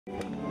Eu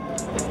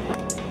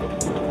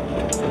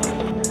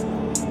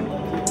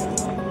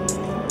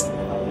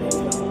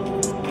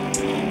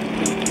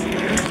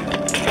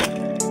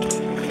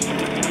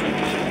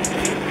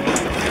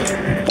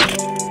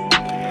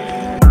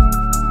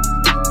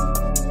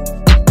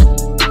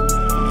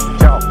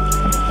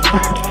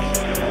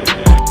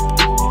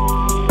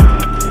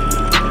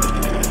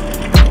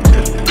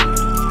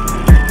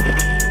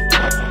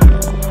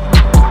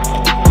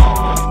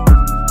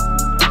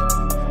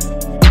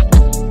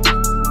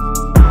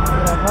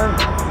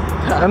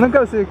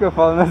nunca sei o que eu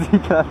falo nas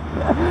entradas.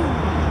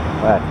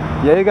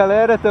 E aí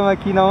galera, estamos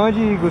aqui na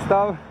onde,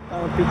 Gustavo?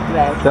 Pump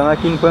Track. Estamos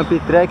aqui no Pump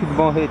Track do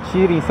Bom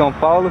Retiro, em São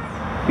Paulo.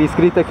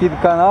 Inscrito aqui do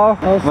canal.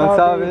 Manda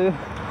salve aí.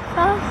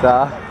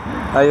 Salve.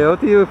 Aí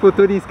outro e o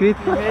futuro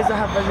inscrito. Firmeza,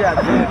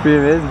 rapaziada.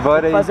 Firmeza,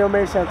 bora aí. Tem que fazer o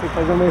merchan, tem que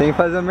fazer o merchan. Tem que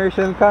fazer o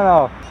merchan no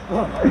canal.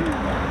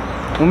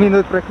 1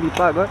 minuto pra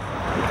clipar agora.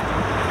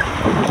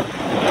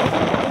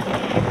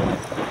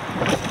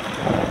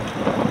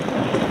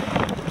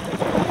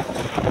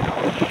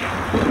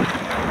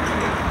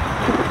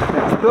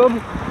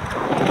 Todo.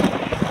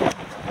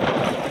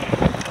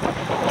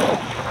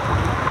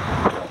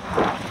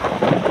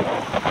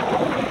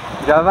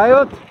 Já vai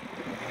outro.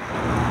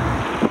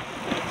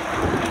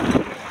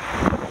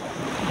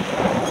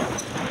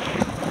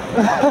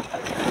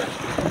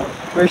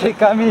 Puxei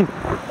caminho.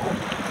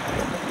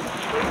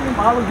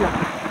 Malo,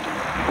 já.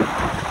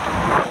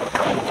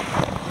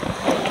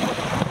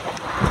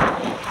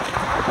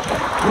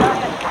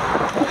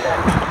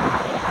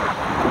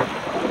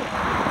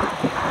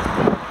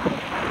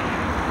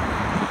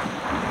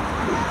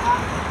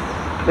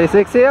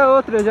 Pensei que você ia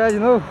outra já de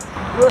novo.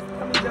 Duas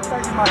também já tá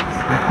demais.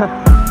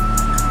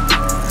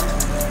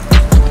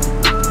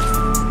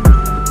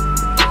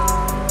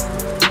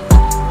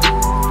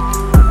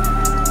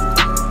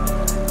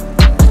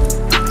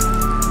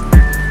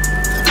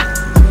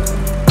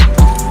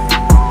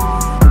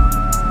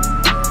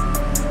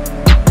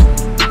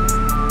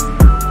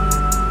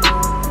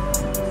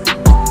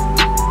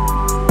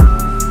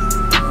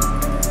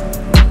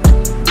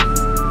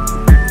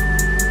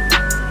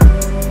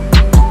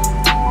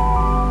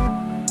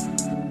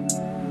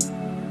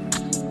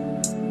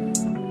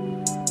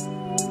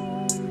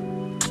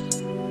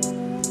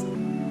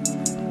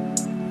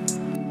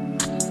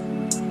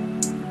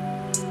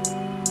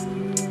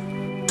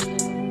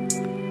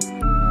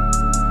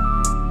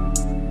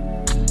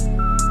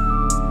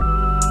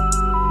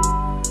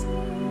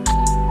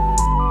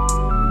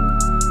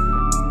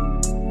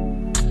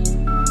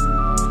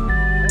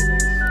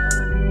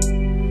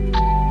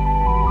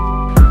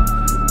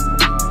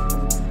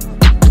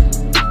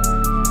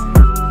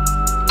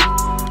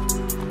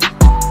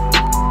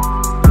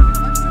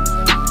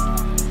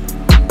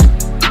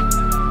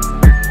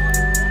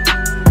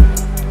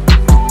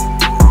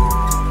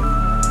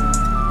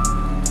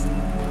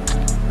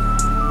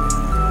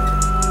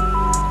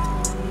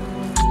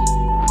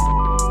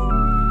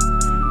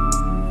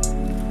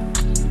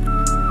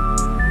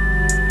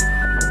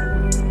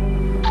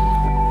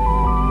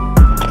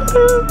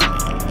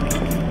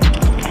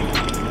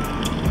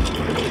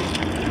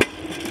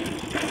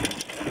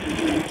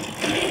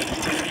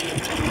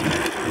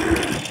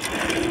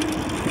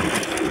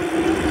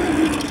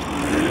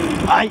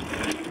 Ai!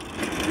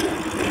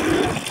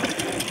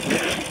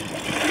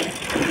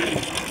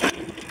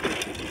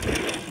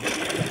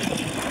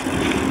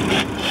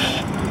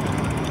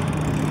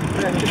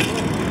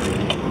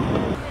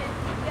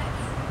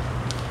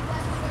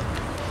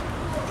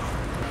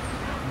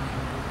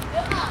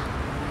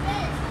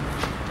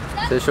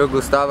 Fechou,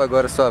 Gustavo,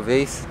 agora é sua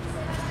vez.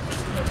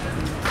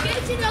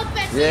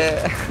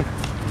 Yeah!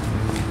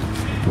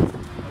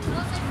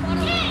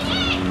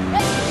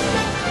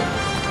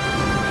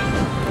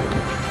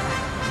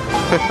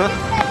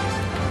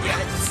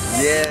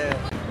 Yeah!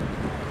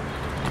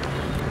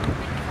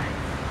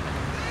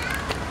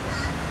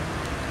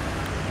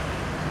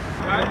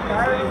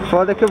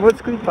 Foda que eu vou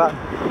desclipar.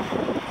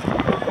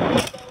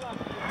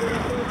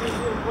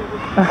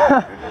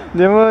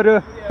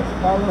 Demorou.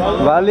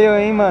 Valeu,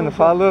 hein, mano.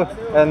 Falou.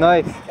 É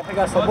nóis. Quer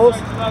pegar sua bolsa?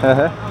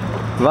 Uhum.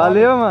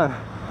 Valeu, mano.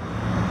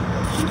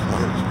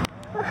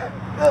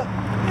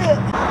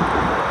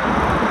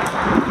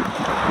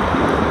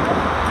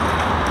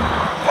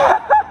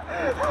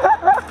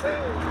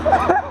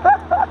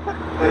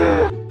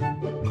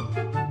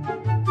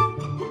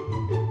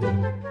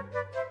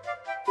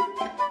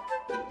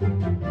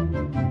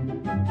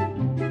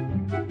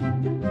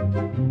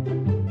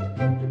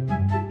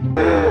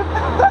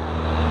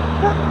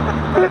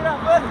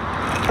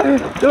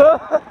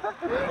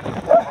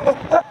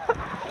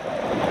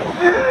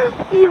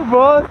 Que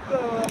bosta,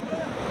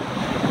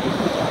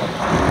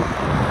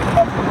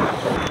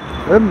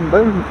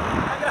 mano.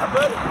 Tá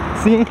gravando?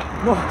 Sim.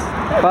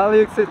 Nossa. Fala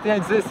aí o que você tem a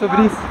dizer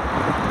sobre isso.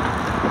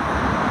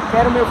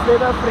 Quero meu freio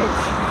na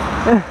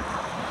frente.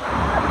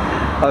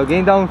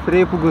 Alguém dá um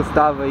freio pro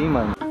Gustavo aí,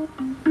 mano.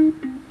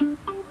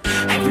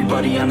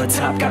 Everybody on the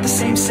top got the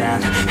same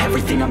sound.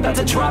 Everything I'm about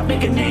to drop,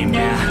 make a name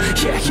now.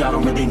 Yeah, y'all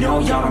don't really know,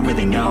 y'all don't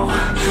really know.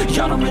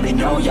 Y'all don't really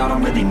know, y'all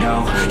don't really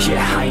know.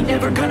 Yeah, I ain't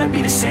never gonna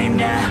be the same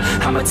now.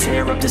 I'ma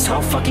tear up this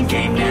whole fucking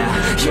game now.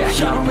 Yeah,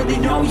 y'all don't really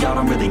know, y'all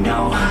don't really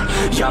know.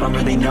 Y'all don't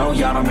really know,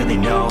 y'all don't really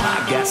know.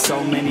 I got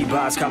so many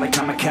bars, call it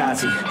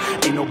kamikaze.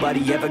 Ain't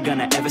nobody ever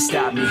gonna ever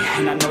stop me.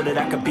 And I know that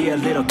I could be a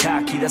little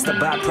cocky. That's the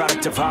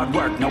byproduct of hard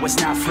work, no it's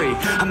not free.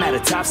 I'm at a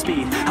top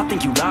speed, I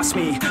think you lost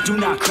me. Do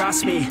not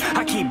cross me,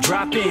 I keep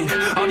dropping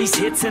all these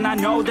hits and I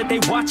know that they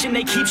watching.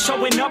 They keep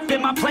showing up in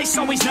my place,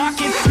 always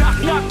knocking. Knock,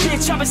 knock,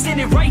 bitch, I've been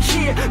standing right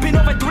here. Been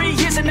over 3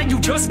 years and then you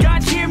just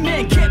got here.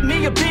 Man, get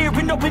me a beer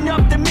and open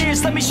up the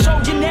mirrors. Let me show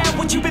you now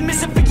what you've been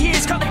missing for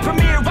years. Call it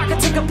premiere, I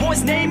can take a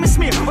boy's name and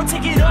smear, or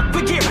take it up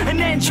a gear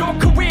and end your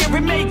career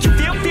and make you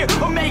feel fear,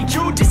 or make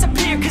you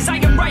disappear. Cause I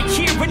am right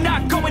here and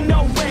not going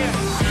nowhere.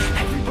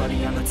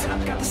 Everybody on the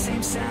top got the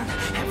same sound.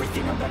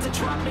 Everything I'm about to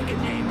drop, make a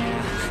name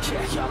now.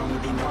 Yeah, y'all don't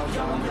really know,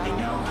 y'all don't really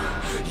know.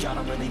 Y'all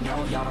don't really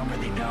know, y'all don't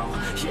really know.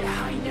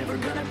 Yeah, I ain't never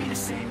gonna be the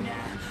same now.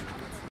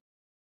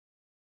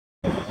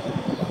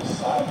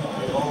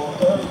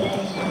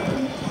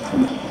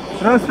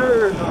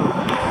 Transfer!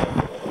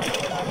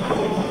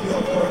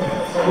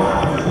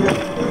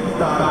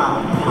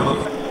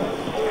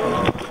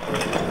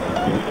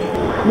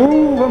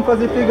 Vamos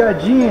fazer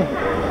pegadinha.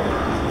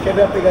 Quer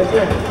ver a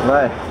pegadinha?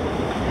 Vai.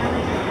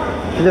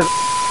 Filha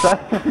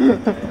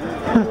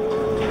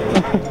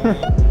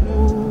da...